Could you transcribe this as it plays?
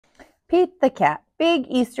Pete the Cat, Big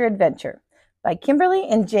Easter Adventure by Kimberly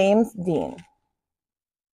and James Dean.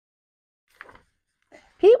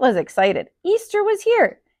 Pete was excited. Easter was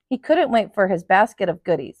here. He couldn't wait for his basket of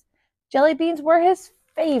goodies. Jelly beans were his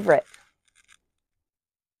favorite.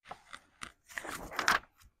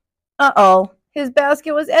 Uh-oh, his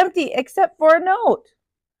basket was empty except for a note.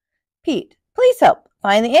 Pete, please help.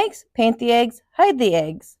 Find the eggs, paint the eggs, hide the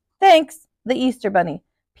eggs. Thanks, the Easter Bunny.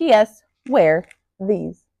 P.S. Wear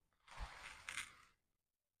these.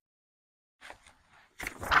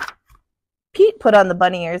 Pete put on the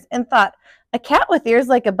bunny ears and thought, a cat with ears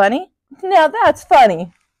like a bunny? Now that's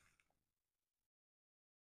funny.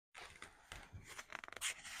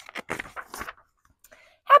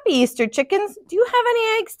 Happy Easter, chickens. Do you have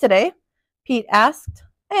any eggs today? Pete asked.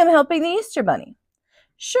 I am helping the Easter Bunny.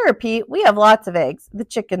 Sure, Pete, we have lots of eggs, the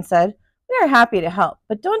chicken said. We are happy to help,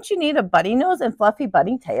 but don't you need a bunny nose and fluffy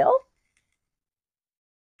bunny tail?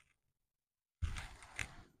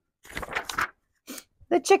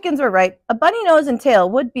 The chickens were right. A bunny nose and tail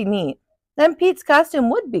would be neat. Then Pete's costume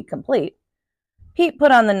would be complete. Pete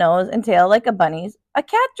put on the nose and tail like a bunny's. A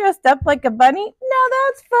cat dressed up like a bunny? Now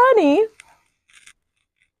that's funny.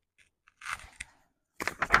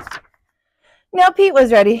 Now Pete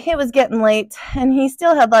was ready. It was getting late, and he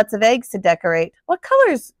still had lots of eggs to decorate. What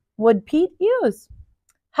colors would Pete use?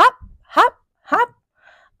 Hop, hop, hop.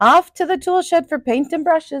 Off to the tool shed for paint and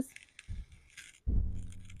brushes.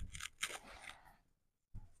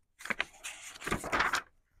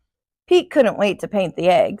 Pete couldn't wait to paint the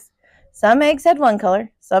eggs. Some eggs had one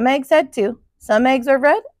color, some eggs had two, some eggs were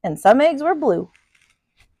red, and some eggs were blue.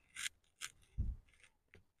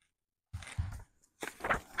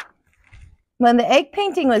 When the egg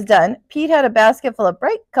painting was done, Pete had a basket full of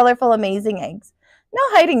bright, colorful, amazing eggs. Now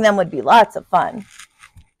hiding them would be lots of fun.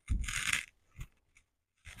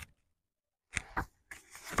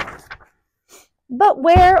 But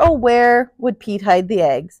where, oh where, would Pete hide the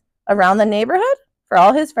eggs? Around the neighborhood? For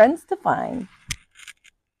all his friends to find.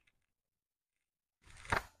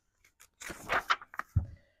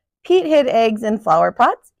 Pete hid eggs in flower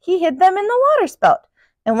pots. He hid them in the water spout.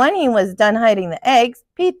 And when he was done hiding the eggs,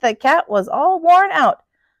 Pete the cat was all worn out.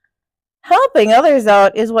 Helping others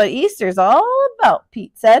out is what Easter's all about,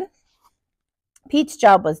 Pete said. Pete's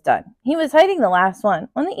job was done. He was hiding the last one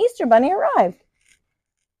when the Easter Bunny arrived.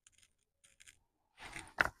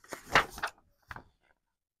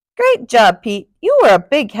 Great job, Pete. You were a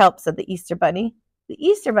big help, said the Easter Bunny. The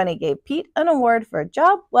Easter Bunny gave Pete an award for a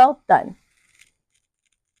job well done.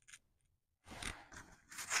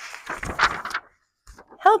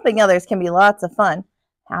 Helping others can be lots of fun.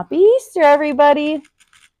 Happy Easter, everybody.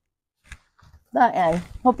 The end.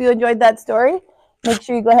 Hope you enjoyed that story. Make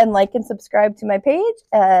sure you go ahead and like and subscribe to my page,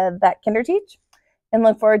 That Kinderteach, and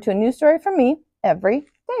look forward to a new story from me every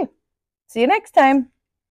day. See you next time.